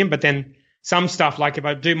on Medium, but then some stuff, like if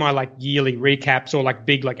I do my like yearly recaps or like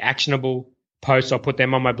big like actionable posts, I'll put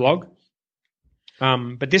them on my blog.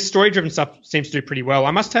 But this story-driven stuff seems to do pretty well.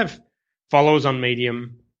 I must have followers on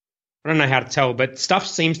Medium. I don't know how to tell, but stuff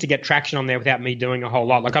seems to get traction on there without me doing a whole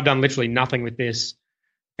lot. Like I've done literally nothing with this,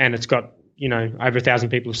 and it's got, over 1,000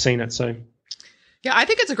 people have seen it. So yeah, I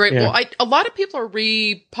think it's a great. Yeah. Well, a lot of people are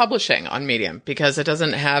republishing on Medium because it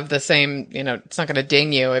doesn't have the same. It's not going to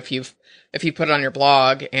ding you if you put it on your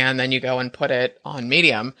blog and then you go and put it on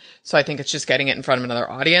Medium. So I think it's just getting it in front of another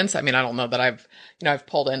audience. I mean, I don't know that I've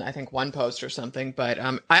pulled in, I think, one post or something, but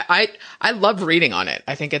I love reading on it.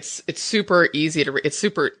 I think it's super easy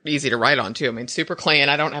to write on too. I mean, super clean.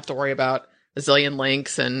 I don't have to worry about a zillion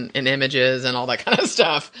links and images and all that kind of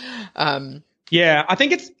stuff. Yeah,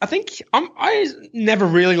 I never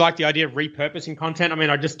really liked the idea of repurposing content. I mean,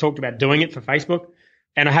 I just talked about doing it for Facebook,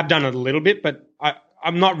 and I have done it a little bit, but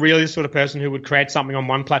I'm not really the sort of person who would create something on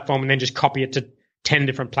one platform and then just copy it to 10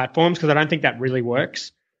 different platforms, because I don't think that really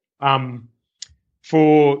works.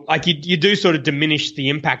 For like you do sort of diminish the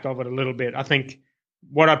impact of it a little bit. I think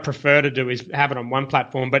what I'd prefer to do is have it on one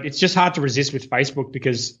platform, but it's just hard to resist with Facebook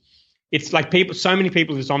because it's like so many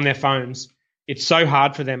people just on their phones. It's so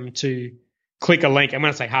hard for them to click a link. And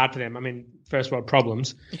when I say hard for them, I mean first world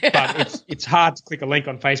problems. Yeah. But it's hard to click a link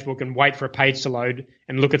on Facebook and wait for a page to load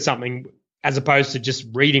and look at something as opposed to just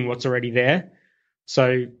reading what's already there.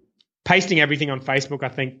 So pasting everything on Facebook, I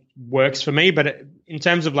think, works for me. But in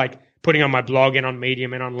terms of like putting on my blog and on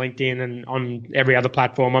Medium and on LinkedIn and on every other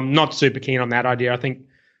platform, I'm not super keen on that idea.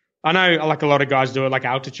 I know like a lot of guys do it, like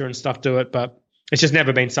Altitude and stuff do it, but it's just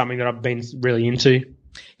never been something that I've been really into.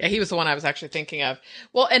 Yeah, he was the one I was actually thinking of.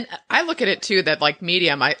 Well, and I look at it too, that like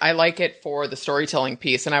Medium, I like it for the storytelling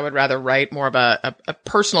piece, and I would rather write more of a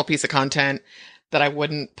personal piece of content that I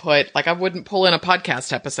wouldn't pull in a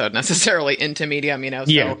podcast episode necessarily into Medium,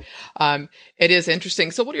 Yeah. So, it is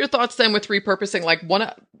interesting. So what are your thoughts then with repurposing, like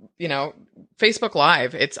Facebook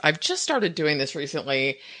Live? I've just started doing this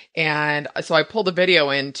recently. And so I pull the video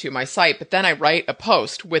into my site, but then I write a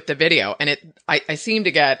post with the video, and I seem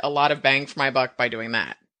to get a lot of bang for my buck by doing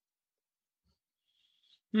that.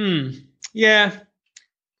 Yeah.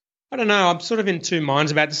 I don't know. I'm sort of in two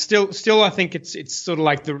minds about it. Still, I think it's sort of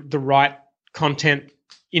like the right content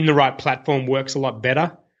in the right platform works a lot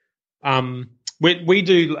better. We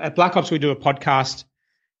do at Black Ops, we do a podcast.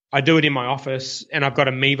 I do it in my office, and I've got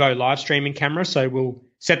a Mevo live streaming camera. So we'll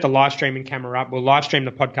set the live streaming camera up. We'll live stream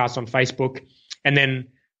the podcast on Facebook, and then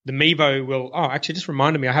the Mevo will. Oh, actually, just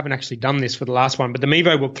reminded me, I haven't actually done this for the last one, but the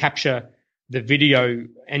Mevo will capture the video,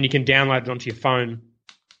 and you can download it onto your phone,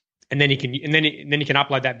 and then you can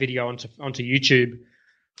upload that video onto YouTube.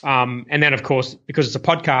 And then, of course, because it's a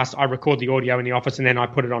podcast, I record the audio in the office and then I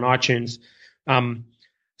put it on iTunes.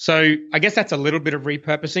 So I guess that's a little bit of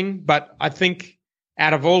repurposing, but I think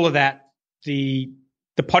out of all of that, the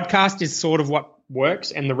podcast is sort of what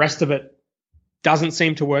works, and the rest of it doesn't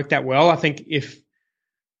seem to work that well. I think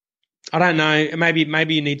I don't know,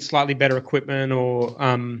 maybe you need slightly better equipment, or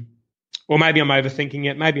maybe I'm overthinking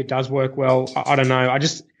it. Maybe it does work well. I don't know.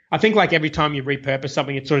 I think like every time you repurpose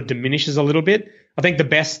something, it sort of diminishes a little bit. I think the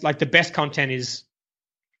best content is,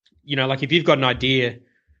 like if you've got an idea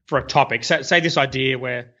for a topic, say this idea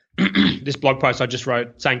where this blog post I just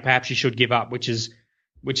wrote saying perhaps you should give up, which is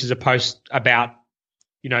a post about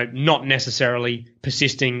not necessarily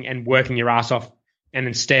persisting and working your ass off, and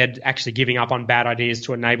instead actually giving up on bad ideas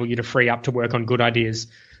to enable you to free up to work on good ideas.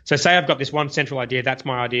 So say I've got this one central idea, that's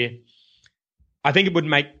my idea. I think it would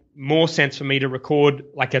make more sense for me to record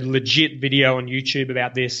like a legit video on YouTube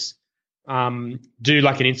about this, do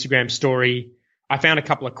like an Instagram story. I found a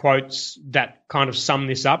couple of quotes that kind of sum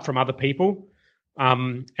this up from other people,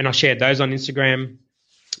 and I shared those on Instagram.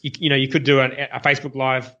 You could do a Facebook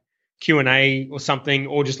Live Q&A or something,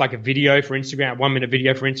 or just like a video for Instagram, a 1-minute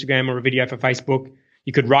video for Instagram or a video for Facebook.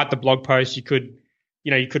 You could write the blog post. You could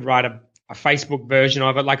write a Facebook version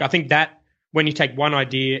of it. Like, I think that when you take one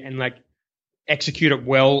idea and like execute it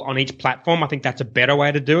well on each platform, I think that's a better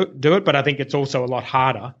way to do it. But I think it's also a lot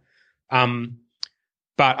harder.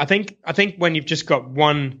 But I think when you've just got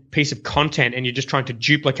one piece of content and you're just trying to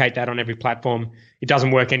duplicate that on every platform, it doesn't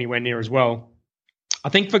work anywhere near as well. I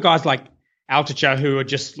think for guys like Altucher, who are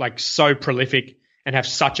just like so prolific and have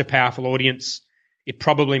such a powerful audience, it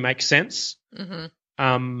probably makes sense.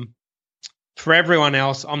 Mm-hmm. For everyone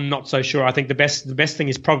else, I'm not so sure. I think the best thing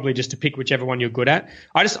is probably just to pick whichever one you're good at.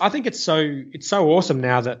 I think it's so awesome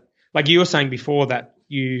now that, like you were saying before, that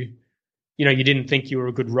you didn't think you were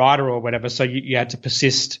a good writer or whatever, so you had to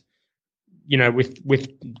persist,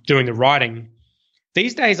 with doing the writing.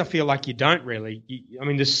 These days, I feel like you don't really.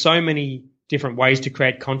 There's so many different ways to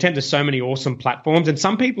create content. There's so many awesome platforms, and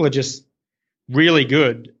some people are just really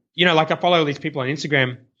good. Like I follow these people on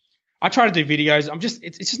Instagram. I try to do videos.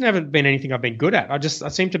 It's just never been anything I've been good at. I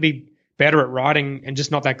seem to be better at writing and just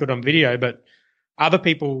not that good on video. But other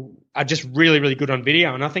people are just really, really good on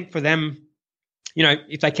video, and I think for them,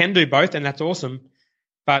 if they can do both, then that's awesome.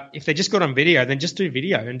 But if they're just good on video, then just do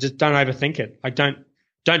video and just don't overthink it. Like don't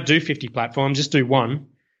do 50 platforms, just do one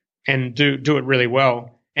and do it really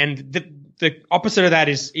well. And the opposite of that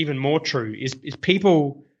is even more true, is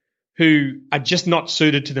people who are just not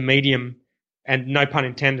suited to the medium, and no pun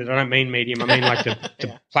intended, I don't mean medium, I mean like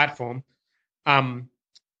the platform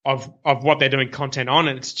of what they're doing content on.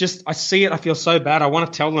 And it's just, I see it, I feel so bad. I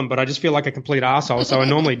want to tell them, but I just feel like a complete arsehole, so I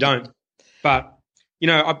normally don't. But,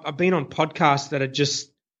 I've been on podcasts that are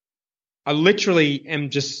just, I literally am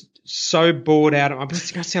just so bored out of, I'm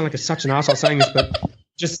just going to sound like such an arsehole saying this, but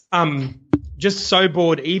just so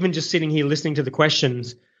bored, even just sitting here listening to the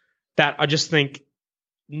questions, that I just think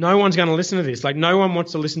no one's going to listen to this. Like, no one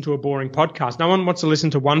wants to listen to a boring podcast. No one wants to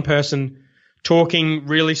listen to one person talking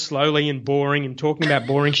really slowly and boring and talking about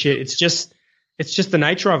boring shit. It's just the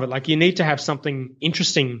nature of it. Like, you need to have something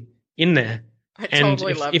interesting in there. I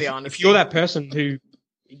totally love the honesty. If you're that person who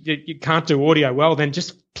you can't do audio well, then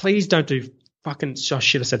just please don't do fucking, oh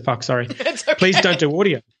shit, I said fuck, sorry. It's okay. Please don't do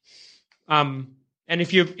audio. And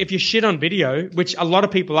if you shit on video, which a lot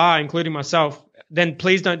of people are, including myself, then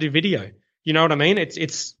please don't do video. You know what I mean?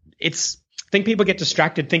 It's I think people get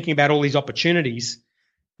distracted thinking about all these opportunities,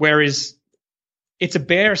 whereas it's a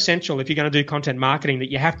bare essential if you're going to do content marketing that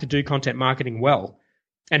you have to do content marketing well.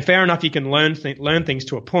 And fair enough, you can learn things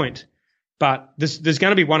to a point, but there's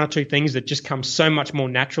going to be one or two things that just come so much more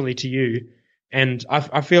naturally to you. And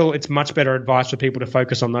I feel it's much better advice for people to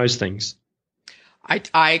focus on those things.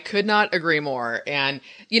 I could not agree more. And,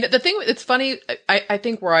 the thing, it's funny, I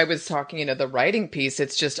think where I was talking, the writing piece,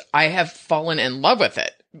 it's just, I have fallen in love with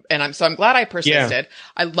it. And I'm glad I persisted. Yeah.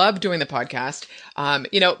 I love doing the podcast.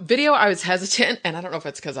 Video, I was hesitant, and I don't know if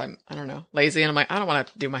it's because I'm, lazy, and I'm like, I don't want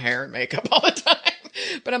to do my hair and makeup all the time.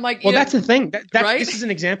 But I'm like, that's the thing. Right? This is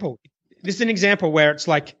an example. This is an example where it's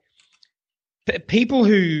like people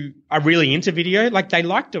who are really into video, like they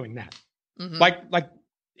like doing that. Mm-hmm. Like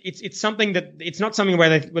it's something that it's not something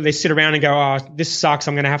where they sit around and go, oh, this sucks.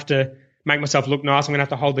 I'm going to have to make myself look nice. I'm going to have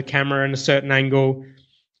to hold the camera in a certain angle.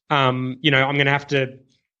 I'm going to have to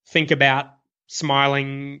think about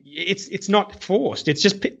smiling. It's not forced. It's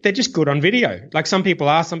just they're just good on video. Like some people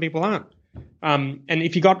are, some people aren't. And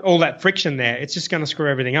if you got all that friction there, it's just going to screw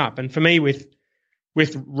everything up. And for me, with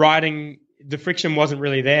writing, the friction wasn't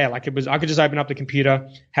really there. Like I could just open up the computer,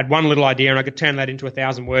 had one little idea, and I could turn that into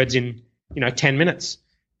 1,000 words in 10 minutes.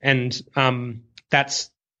 And that's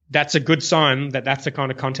a good sign that that's the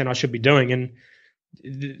kind of content I should be doing. And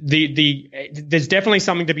there's definitely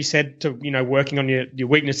something to be said to working on your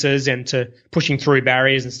weaknesses and to pushing through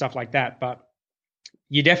barriers and stuff like that. But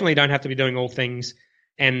you definitely don't have to be doing all things.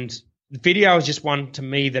 And video is just one to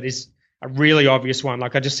me that is a really obvious one.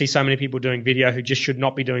 Like I just see so many people doing video who just should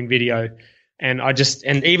not be doing video. And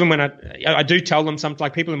even when I do tell them something,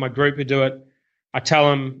 like people in my group who do it, I tell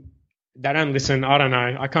them, they don't listen. I don't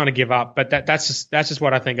know. I kind of give up, but that's just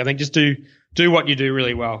what I think. I think just do what you do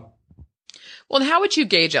really well. Well, and how would you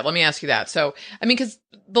gauge it? Let me ask you that. So, I mean, because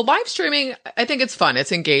the live streaming, I think it's fun.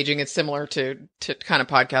 It's engaging. It's similar to kind of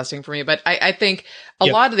podcasting for me. But I think a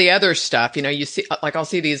lot of the other stuff, you see, like I'll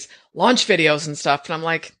see these launch videos and stuff, and I'm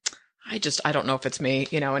like, I don't know if it's me,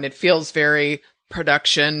 and it feels very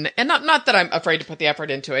production, and not that I'm afraid to put the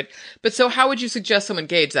effort into it, but so how would you suggest someone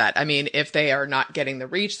gauge that? I mean, if they are not getting the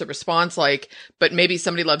reach, the response, but maybe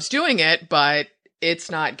somebody loves doing it, but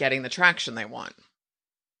it's not getting the traction they want.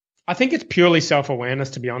 I think it's purely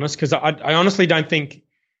self-awareness, to be honest, because I honestly don't think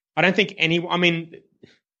I mean,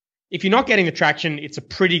 if you're not getting the traction, it's a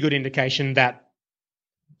pretty good indication that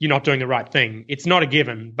you're not doing the right thing. It's not a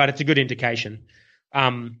given, but it's a good indication.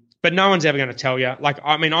 But no one's ever going to tell you.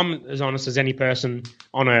 I'm as honest as any person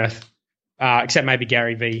on earth, except maybe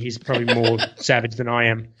Gary Vee. He's probably more savage than I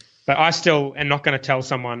am. But I still am not going to tell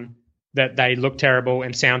someone that they look terrible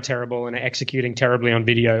and sound terrible and are executing terribly on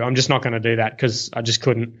video. I'm just not going to do that because I just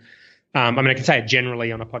couldn't. I can say it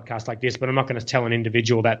generally on a podcast like this, but I'm not going to tell an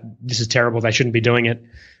individual that this is terrible, they shouldn't be doing it.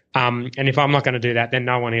 And if I'm not going to do that, then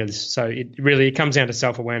no one is. So it comes down to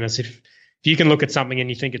self-awareness. If you can look at something and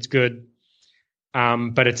you think it's good,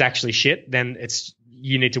 but it's actually shit, then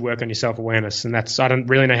you need to work on your self-awareness. And I don't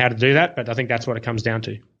really know how to do that, but I think that's what it comes down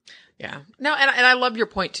to. Yeah. No, and I love your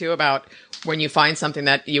point too about when you find something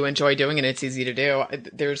that you enjoy doing and it's easy to do.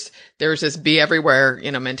 There's this be everywhere,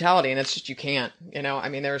 mentality, and it's just you can't.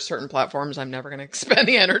 There are certain platforms I'm never going to expend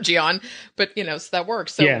the energy on, but so that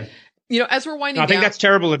works. So yeah. As we're winding down, I think that's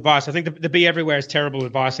terrible advice. I think the be everywhere is terrible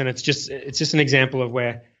advice, and it's just an example of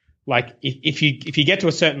where, if you get to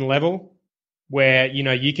a certain level where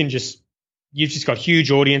you've just got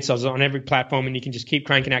huge audiences on every platform and you can just keep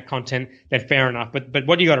cranking out content, then fair enough. But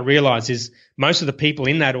what you got to realize is most of the people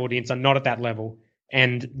in that audience are not at that level,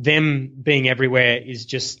 and them being everywhere is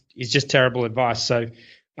just terrible advice. So,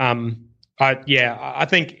 I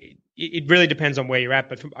think it really depends on where you're at.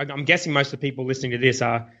 But I'm guessing most of the people listening to this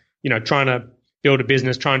are, trying to build a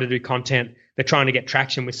business, trying to do content. They're trying to get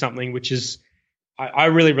traction with something, which is, I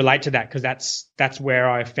really relate to that because that's where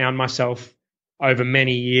I found myself over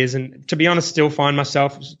many years, and to be honest, still find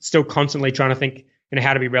myself still constantly trying to think,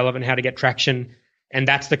 how to be relevant, how to get traction, and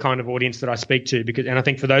that's the kind of audience that I speak to. And I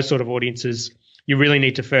think for those sort of audiences, you really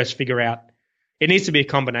need to first figure out. It needs to be a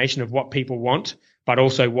combination of what people want, but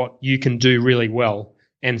also what you can do really well.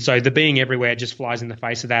 And so the being everywhere just flies in the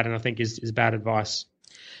face of that, and I think is bad advice.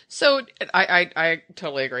 So I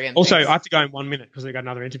totally agree. And also, I have to go in 1 minute because I got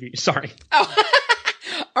another interview. Sorry. Oh.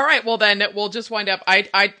 All right. Well, then we'll just wind up.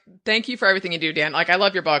 I thank you for everything you do, Dan. I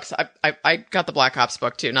love your books. I got the Black Ops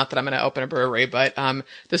book too. Not that I'm going to open a brewery, but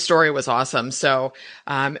the story was awesome. So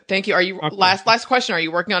thank you. Are you okay. Last question? Are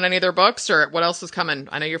you working on any other books, or what else is coming?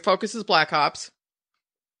 I know your focus is Black Ops.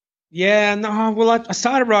 Yeah. No. Well, I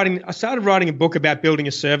started writing a book about building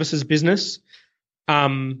a services business.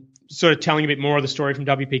 Sort of telling a bit more of the story from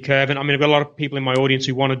WP Curve, and I've got a lot of people in my audience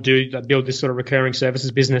who want to build this sort of recurring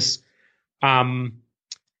services business.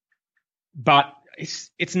 But it's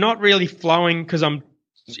not really flowing because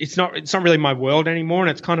it's not really my world anymore, and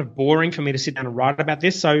it's kind of boring for me to sit down and write about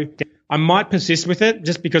this. So I might persist with it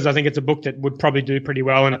just because I think it's a book that would probably do pretty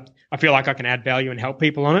well, and I feel like I can add value and help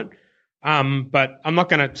people on it. But I'm not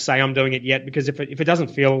going to say I'm doing it yet because if it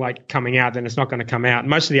doesn't feel like coming out, then it's not going to come out.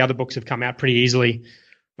 Most of the other books have come out pretty easily.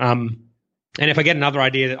 And if I get another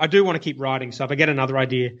idea, I do want to keep writing. So if I get another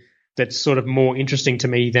idea that's sort of more interesting to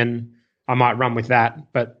me, then I might run with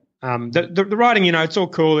that. But the writing, it's all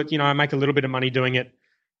cool that, I make a little bit of money doing it.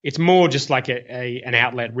 It's more just like an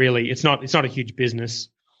outlet, really. It's not a huge business.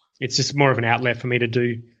 It's just more of an outlet for me to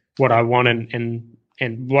do what I want and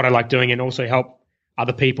what I like doing, and also help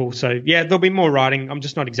other people. So yeah, there'll be more writing. I'm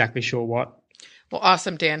just not exactly sure what. Well,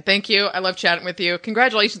 awesome, Dan. Thank you. I love chatting with you.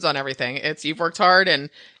 Congratulations on everything. You've worked hard, and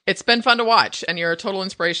it's been fun to watch, and you're a total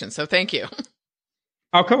inspiration. So thank you.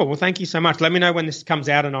 Oh, cool. Well, thank you so much. Let me know when this comes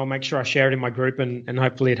out, and I'll make sure I share it in my group, and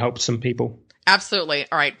hopefully it helps some people. Absolutely.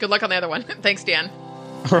 All right. Good luck on the other one. Thanks, Dan.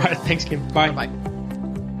 All right. Thanks, Kim. Bye.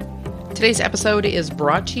 Bye-bye. Today's episode is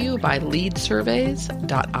brought to you by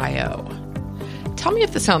leadsurveys.io. Tell me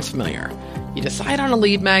if this sounds familiar. You decide on a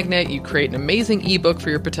lead magnet, you create an amazing ebook for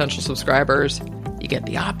your potential subscribers, you get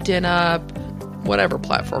the opt-in up, whatever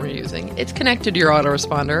platform you're using, it's connected to your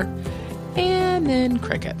autoresponder, and then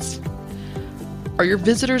crickets. Are your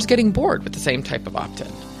visitors getting bored with the same type of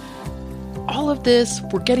opt-in? All of this,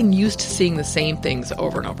 we're getting used to seeing the same things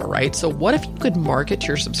over and over, right? So what if you could market to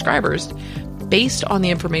your subscribers based on the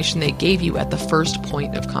information they gave you at the first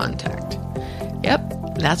point of contact? Yep.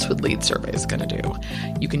 That's what Lead Survey is going to do.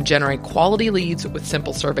 You can generate quality leads with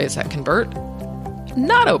simple surveys that convert.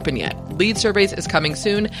 Not open yet. Lead Surveys is coming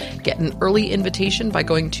soon. Get an early invitation by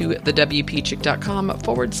going to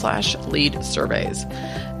thewpchick.com/lead surveys.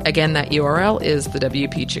 Again, that URL is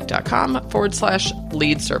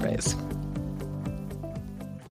thewpchick.com/lead surveys.